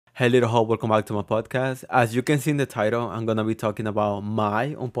Hey, little hope, welcome back to my podcast. As you can see in the title, I'm gonna be talking about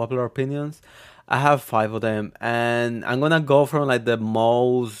my unpopular opinions. I have five of them, and I'm gonna go from like the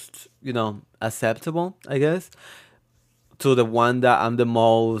most, acceptable, I guess, to the one that I'm the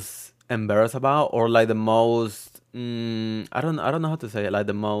most embarrassed about, or like the most, I don't know how to say it, like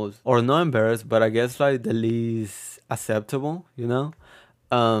the most, or not embarrassed, but I guess like the least acceptable.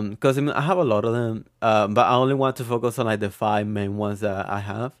 Because I have a lot of them, but I only want to focus on like the five main ones that I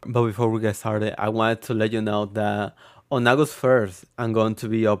have. But before we get started, I wanted to let you know that on August 1st, I'm going to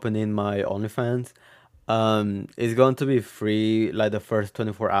be opening my OnlyFans. It's going to be free like the first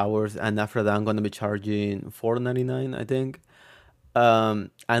 24 hours, and after that, I'm going to be charging $4.99, I think.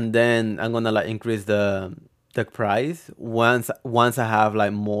 And then I'm gonna like increase the price once I have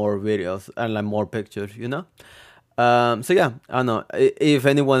like more videos and like more pictures. So yeah, I don't know. If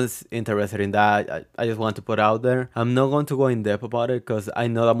anyone's interested in that, I just want to put out there. I'm not going to go in depth about it because I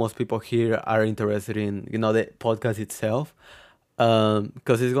know that most people here are interested in, the podcast itself.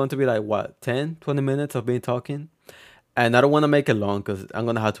 Because it's going to be like what, 10, 20 minutes of me talking. And I don't want to make it long because I'm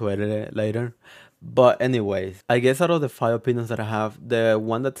going to have to edit it later. But anyways, I guess out of the five opinions that I have, the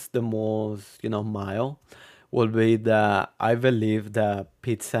one that's the most, mild will be that I believe that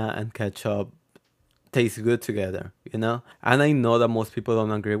pizza and ketchup taste good together. And I know that most people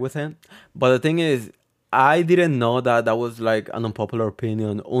don't agree with it. But the thing is, I didn't know that that was like an unpopular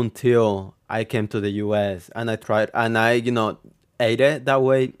opinion until I came to the US and I tried and I, ate it that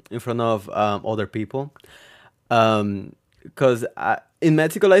way in front of other people. Because in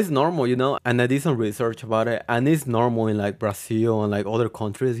Mexico, like, it's normal. And I did some research about it, and it's normal in like Brazil and like other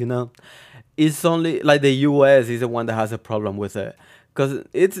countries. It's only like the US is the one that has a problem with it,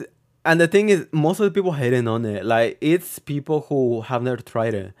 because and the thing is, most of the people hating on it, like, it's people who have never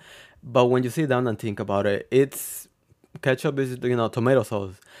tried it. But when you sit down and think about it, it's ketchup is tomato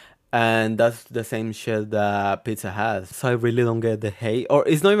sauce, and that's the same shit that pizza has. So I really don't get the hate, or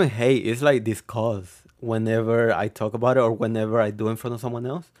it's not even hate, it's like disgust whenever I talk about it or whenever I do in front of someone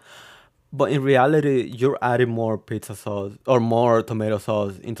else. But in reality, you're adding more pizza sauce or more tomato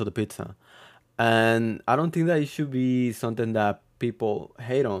sauce into the pizza. And I don't think that it should be something that people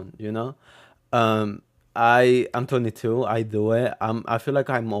hate on. Um, I'm 22. I do it. I feel like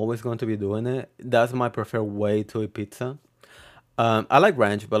I'm always going to be doing it. That's my preferred way to eat pizza. I like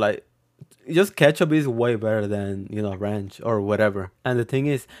ranch, but like, just ketchup is way better than ranch or whatever. And the thing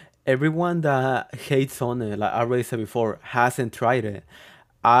is, everyone that hates on it, like I already said before, hasn't tried it.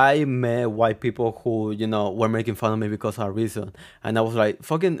 I met white people who were making fun of me because of a reason, and I was like,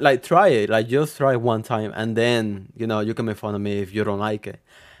 fucking, like, try it, like, just try it one time, and then you can make fun of me if you don't like it.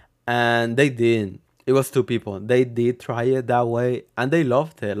 And they did. It was two people. They did try it that way, and they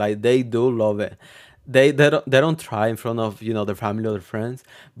loved it. Like, they do love it. They don't try in front of their family or their friends,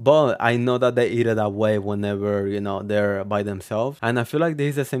 but I know that they eat it that way whenever they're by themselves. And I feel like this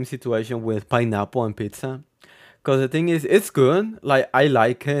is the same situation with pineapple and pizza. Cause the thing is, it's good. Like, I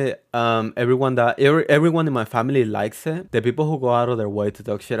like it. Everyone in my family likes it. The people who go out of their way to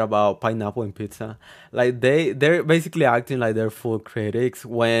talk shit about pineapple and pizza, like, they're basically acting like they're food critics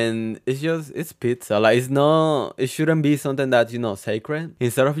when it's pizza. Like, it shouldn't be something that's sacred.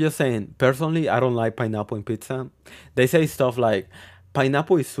 Instead of just saying, personally, I don't like pineapple in pizza, they say stuff like,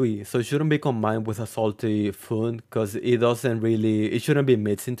 pineapple is sweet, so it shouldn't be combined with a salty food because it shouldn't be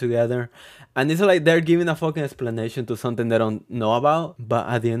mixing together. And it's like they're giving a fucking explanation to something they don't know about. But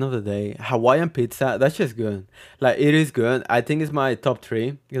at the end of the day, Hawaiian pizza, that's just good. Like, it is good. I think it's my top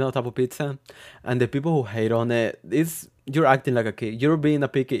three, type of pizza. And the people who hate on you're acting like a kid. You're being a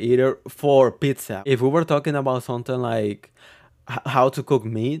picky eater for pizza. If we were talking about something like how to cook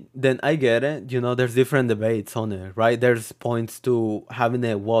meat, then I get it. There's different debates on it, right? There's points to having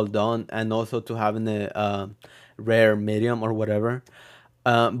it well done and also to having it rare, medium, or whatever.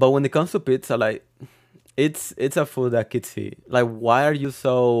 But when it comes to pizza, like, it's a food that kids eat. Like, why are you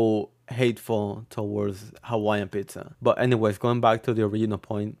so hateful towards Hawaiian pizza? But anyways, going back to the original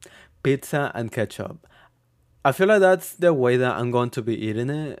point, pizza and ketchup. I feel like that's the way that I'm going to be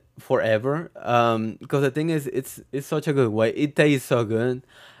eating it forever. Because the thing is, it's such a good way. It tastes so good.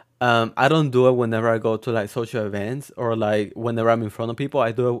 I don't do it whenever I go to like social events or like whenever I'm in front of people.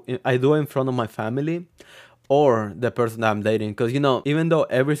 I do it in front of my family or the person that I'm dating. Because even though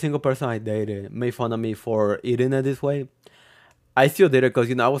every single person I dated made fun of me for eating it this way, I still did it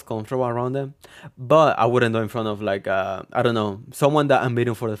because I was comfortable around them, but I wouldn't do it in front of like I don't know, someone that I'm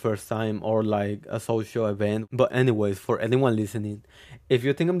meeting for the first time or like a social event. But anyways, for anyone listening, if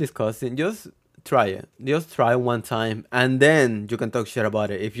you think I'm disgusting, just try it. Just try one time, and then you can talk shit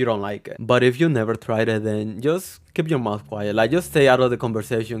about it if you don't like it. But if you never tried it, then just keep your mouth quiet. Like, just stay out of the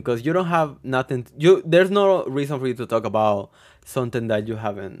conversation because you don't have nothing. There's no reason for you to talk about something that you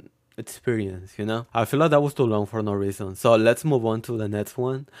haven't experienced. I feel like that was too long for no reason. So let's move on to the next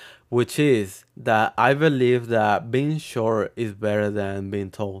one, which is that I believe that being short is better than being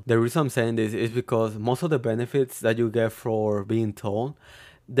tall. The reason I'm saying this is because most of the benefits that you get for being tall,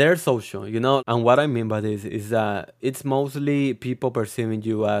 they're social. And what I mean by this is that it's mostly people perceiving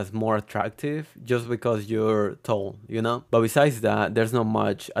you as more attractive just because you're tall. But besides that, there's not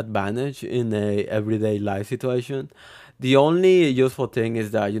much advantage in a everyday life situation. The only useful thing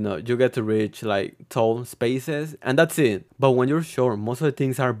is that you get to reach like tall spaces, and that's it. But when you're short, most of the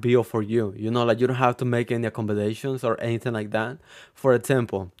things are built for you. Like you don't have to make any accommodations or anything like that. For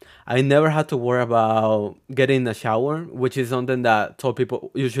example, I never had to worry about getting a shower, which is something that tall people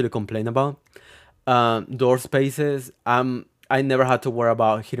usually complain about. Door spaces. I never had to worry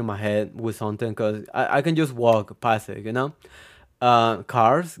about hitting my head with something because I can just walk past it.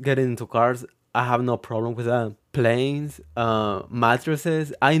 Cars, getting into cars, I have no problem with that. Planes,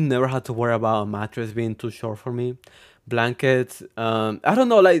 mattresses, I never had to worry about a mattress being too short for me. Blankets, I don't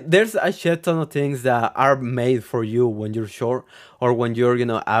know, like there's a shit ton of things that are made for you when you're short or when you're,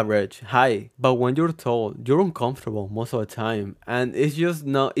 average, high. But when you're tall, you're uncomfortable most of the time. And it's just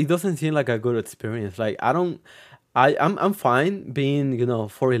not, it doesn't seem like a good experience. Like, I don't, I'm fine being,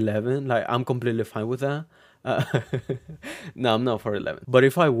 4'11. Like, I'm completely fine with that. Uh, no, I'm not 4'11. But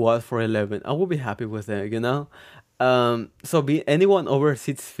if I was 4'11, I would be happy with it. So be anyone over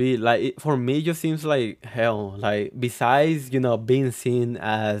 6 feet, like for me, it just seems like hell. Like besides, being seen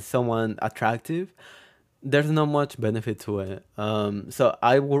as someone attractive, there's not much benefit to it. So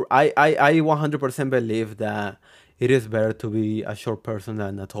I 100% believe that it is better to be a short person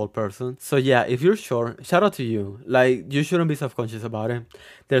than a tall person. So yeah, if you're short, shout out to you. Like you shouldn't be self-conscious about it.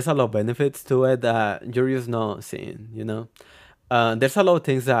 There's a lot of benefits to it that you're just not seeing. There's a lot of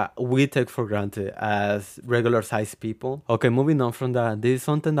things that we take for granted as regular sized people. Okay, moving on from that, this is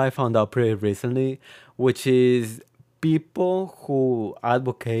something that I found out pretty recently, which is people who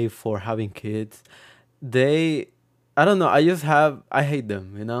advocate for having kids, they, I don't know, I hate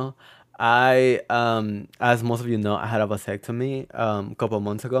them. As most of you know, I had a vasectomy a couple of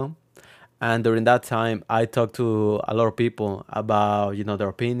months ago. And during that time, I talked to a lot of people about, their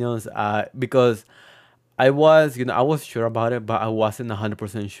opinions. Because I was sure about it, but I wasn't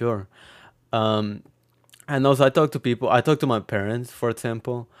 100% sure. Um, and also, I talked to my parents, for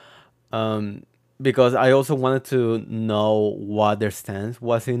example, um, because I also wanted to know what their stance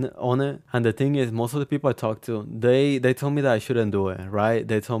was on it. And the thing is, most of the people I talked to, they told me that I shouldn't do it, right?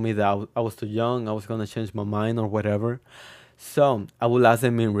 They told me that I was too young, I was gonna change my mind or whatever. So I would ask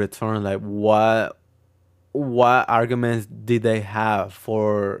them in return, like, what arguments did they have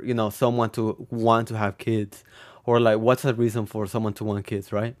for someone to want to have kids, or like what's the reason for someone to want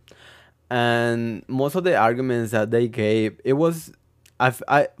kids, right? And most of the arguments that they gave, it was,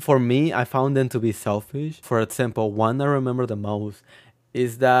 for me, I found them to be selfish. For example, one I remember the most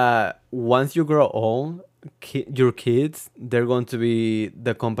is that once you grow old, your kids, they're going to be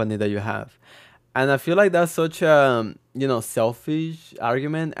the company that you have. And I feel like that's such a selfish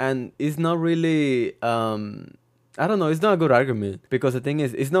argument, and it's not really I don't know, it's not a good argument because the thing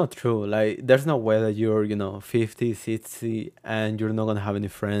is, it's not true. Like, there's no way that you're 50, 60, and you're not gonna have any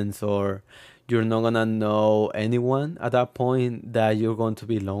friends, or you're not gonna know anyone at that point, that you're going to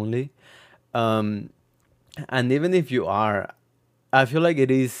be lonely. um and even if you are, I feel like it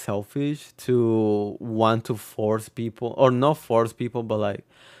is selfish to want to force people, or not force people, but like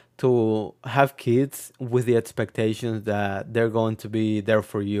to have kids with the expectations that they're going to be there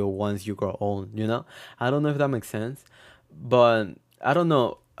for you once you grow old. I don't know if that makes sense, but I don't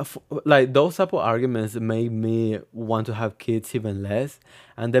know. Like, those type of arguments made me want to have kids even less,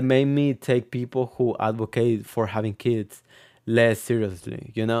 and they made me take people who advocate for having kids less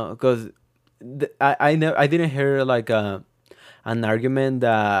seriously. Because I didn't hear like an argument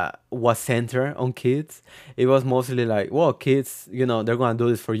that was centered on kids. It was mostly like, well, kids, they're gonna do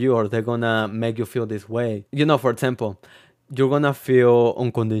this for you, or they're gonna make you feel this way. For example, you're gonna feel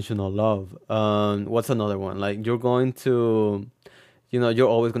unconditional love. What's another one? Like, you're going to, you're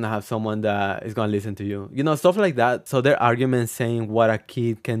always gonna have someone that is gonna listen to you. Stuff like that. So there are arguments saying what a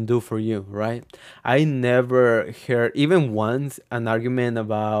kid can do for you, right? I never heard even once an argument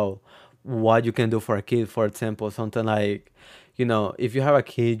about what you can do for a kid. For example, something like, if you have a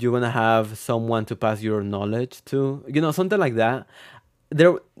kid, you're gonna have someone to pass your knowledge to, something like that.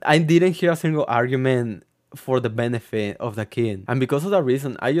 There, I didn't hear a single argument for the benefit of the kid. And because of that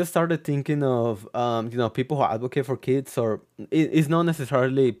reason, I just started thinking of people who advocate for kids, or it's not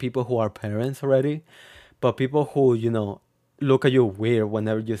necessarily people who are parents already, but people who look at you weird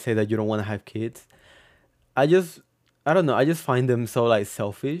whenever you say that you don't want to have kids. I just I don't know. I just find them so like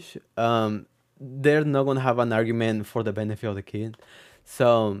selfish. They're not gonna have an argument for the benefit of the kid.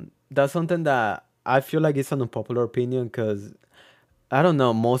 So that's something that I feel like it's an unpopular opinion because I don't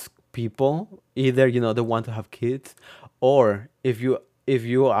know. Most people either they want to have kids, or if you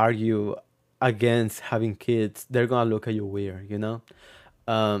argue against having kids, they're gonna look at you weird.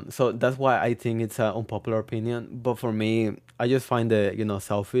 So that's why I think it's an unpopular opinion. But for me, I just find it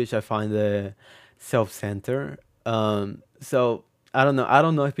selfish. I find it self-centered. So I don't know. I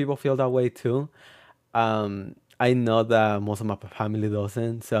don't know if people feel that way too. I know that most of my family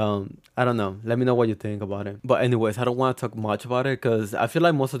doesn't. So I don't know. Let me know what you think about it. But anyways, I don't want to talk much about it because I feel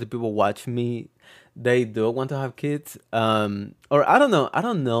like most of the people watch me, they do want to have kids. Or I don't know. I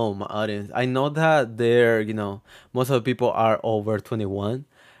don't know my audience. I know that most of the people are over 21.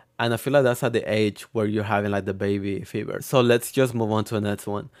 And I feel like that's at the age where you're having like the baby fever. So let's just move on to the next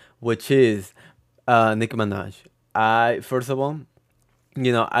one, which is Nicki Minaj. I first of all,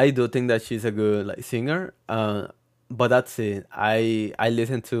 I do think that she's a good like singer. But that's it. I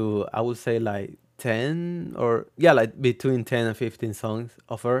listen to, I would say, like 10, or yeah, like between 10 and 15 songs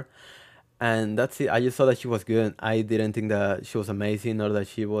of her. And that's it. I just thought that she was good. I didn't think that she was amazing or that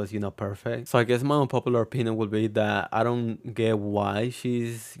she was, perfect. So I guess my unpopular opinion would be that I don't get why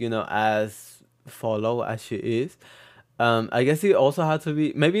she's, as follow as she is. I guess it also had to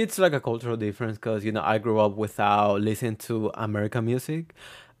be, maybe it's like a cultural difference because I grew up without listening to American music.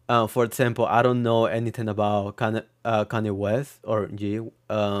 For example, I don't know anything about Kanye West or G,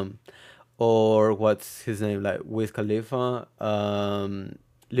 or what's his name, like Wiz Khalifa,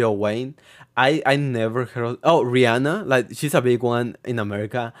 Lil Wayne. I never heard oh, Rihanna, like she's a big one in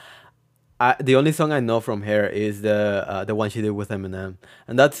America. The only song I know from her is the one she did with Eminem,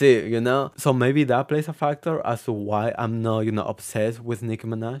 and that's it. So maybe that plays a factor as to why I'm not obsessed with Nicki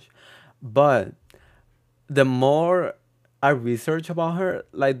Minaj. But the more I research about her,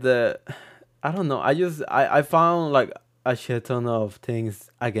 like I don't know, I found like a shit ton of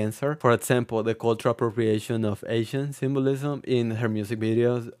things against her. For example, the cultural appropriation of Asian symbolism in her music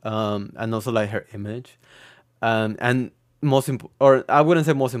videos, and also like her image, and or I wouldn't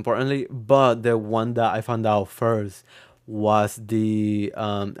say most importantly, but the one that I found out first was the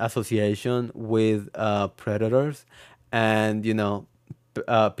association with predators, and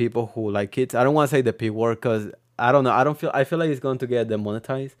people who like kids. I don't want to say the p word because I don't know. I feel like it's going to get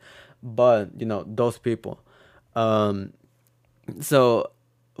demonetized, but those people. Um, so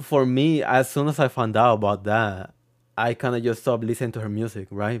for me, as soon as I found out about that, I kind of just stopped listening to her music,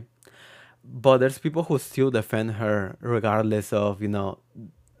 right? But there's people who still defend her regardless of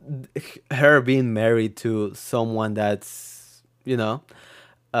her being married to someone that's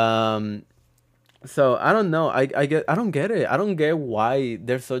um so I don't know. I don't get it. I don't get why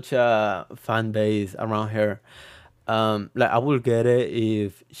there's such a fan base around her. Like I would get it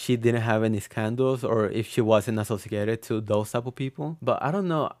if she didn't have any scandals or if she wasn't associated to those type of people. But I don't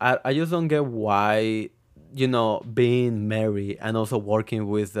know. I just don't get why being married and also working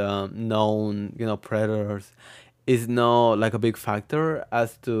with known predators is not like a big factor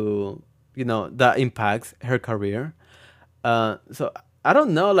as to that impacts her career. So I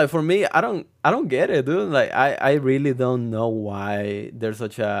don't know. Like for me, I don't get it, dude. Like I really don't know why there's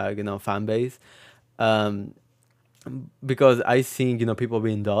such a fan base. Um, because I seen people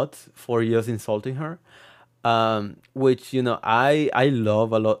being dots for years insulting her. Which I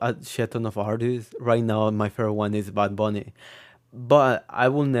love a lot, a shit ton of artists. Right now, my favorite one is Bad Bunny, but I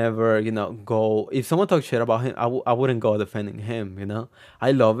will never, go. If someone talks shit about him, I wouldn't go defending him.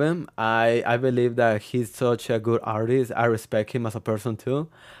 I love him. I believe that he's such a good artist. I respect him as a person too.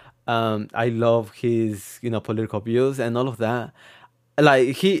 I love his, political views and all of that.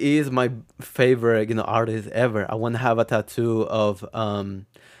 Like he is my favorite, artist ever. I want to have a tattoo of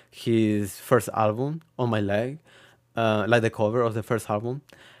his first album on my leg, like the cover of the first album.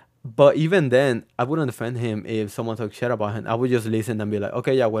 But even then, I wouldn't defend him if someone talks shit about him. I would just listen and be like,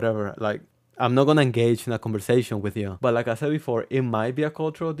 okay, yeah, whatever. Like, I'm not gonna engage in a conversation with you. But like I said before, it might be a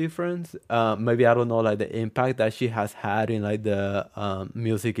cultural difference. Maybe I don't know like the impact that she has had in like the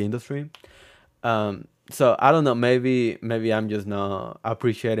music industry. So I don't know. Maybe I'm just not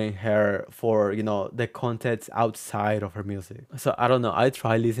appreciating her for the context outside of her music. So I don't know. I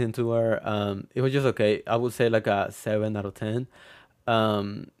tried listening to her. It was just okay. I would say like a 7 out of 10.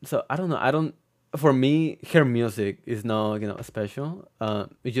 So I don't know. for me, her music is not, special.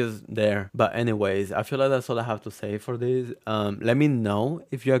 It's just there. But anyways, I feel like that's all I have to say for this. Let me know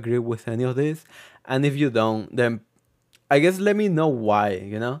if you agree with any of this, and if you don't, then I guess let me know why.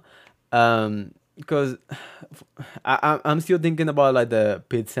 Because I'm still thinking about like the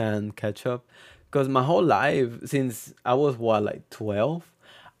pizza and ketchup. Because my whole life, since I was what, like 12,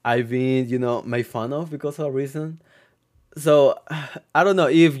 I've been, made fun of because of a reason. So I don't know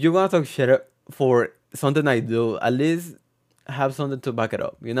if you're gonna talk shit for something I do. At least have something to back it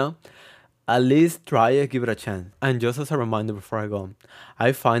up. At least try it, give it a chance. And just as a reminder before I go,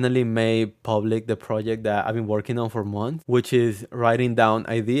 I finally made public the project that I've been working on for months, which is writing down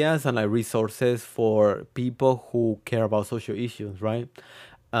ideas and like resources for people who care about social issues, right?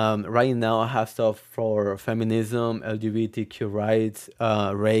 Right now, I have stuff for feminism, LGBTQ rights,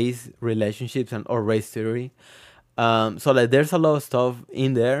 race, relationships, and or race theory. So like there's a lot of stuff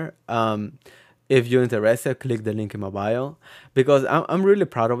in there. If you're interested, click the link in my bio because I'm really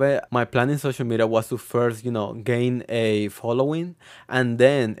proud of it. My plan in social media was to first, gain a following and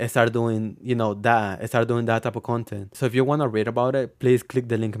then start doing that type of content. So if you want to read about it, please click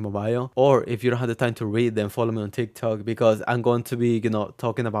the link in my bio. Or if you don't have the time to read, then follow me on TikTok because I'm going to be,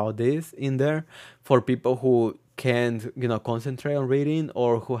 talking about this in there for people who can't, concentrate on reading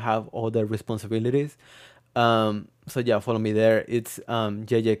or who have other responsibilities. So yeah, follow me there. It's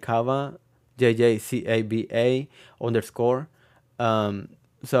JJ Cava, JJCABA underscore. Um,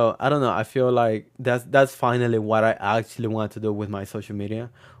 so I don't know. I feel like that's finally what I actually want to do with my social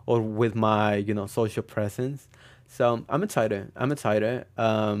media or with my social presence. So I'm excited. I'm excited.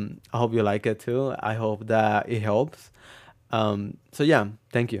 I hope you like it too. I hope that it helps. So yeah,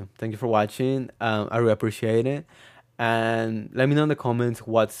 thank you for watching. I really appreciate it. And let me know in the comments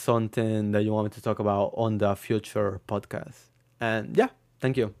what's something that you want me to talk about on the future podcast. And yeah,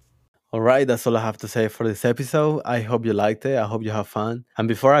 thank you. All right, that's all I have to say for this episode. I hope you liked it. I hope you have fun. And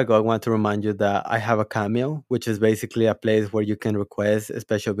before I go, I want to remind you that I have a Cameo, which is basically a place where you can request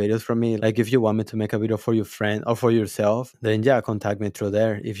special videos from me. Like if you want me to make a video for your friend or for yourself, then yeah, contact me through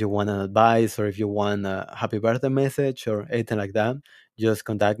there. If you want an advice or if you want a happy birthday message or anything like that, just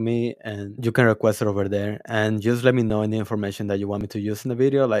contact me and you can request it over there. And just let me know any information that you want me to use in the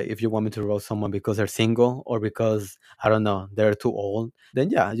video. Like if you want me to roast someone because they're single or because, I don't know, they're too old,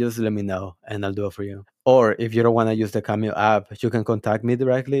 then yeah, just let me know and I'll do it for you. Or if you don't want to use the Cameo app, you can contact me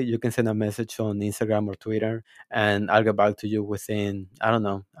directly. You can send a message on Instagram or Twitter and I'll get back to you within, I don't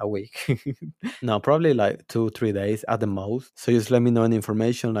know, a week. No, probably like 2, 3 days at the most. So just let me know any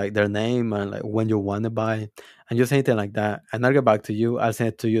information like their name and like when you want to buy and just anything like that. And I'll get back to you. I'll send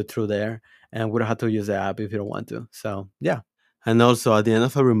it to you through there and we don't have to use the app if you don't want to. So yeah. And also at the end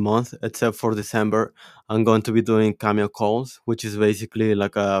of every month, except for December, I'm going to be doing Cameo calls, which is basically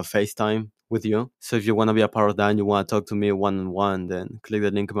like a FaceTime with you. So if you want to be a part of that and you want to talk to me one on one, then click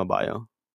the link in my bio.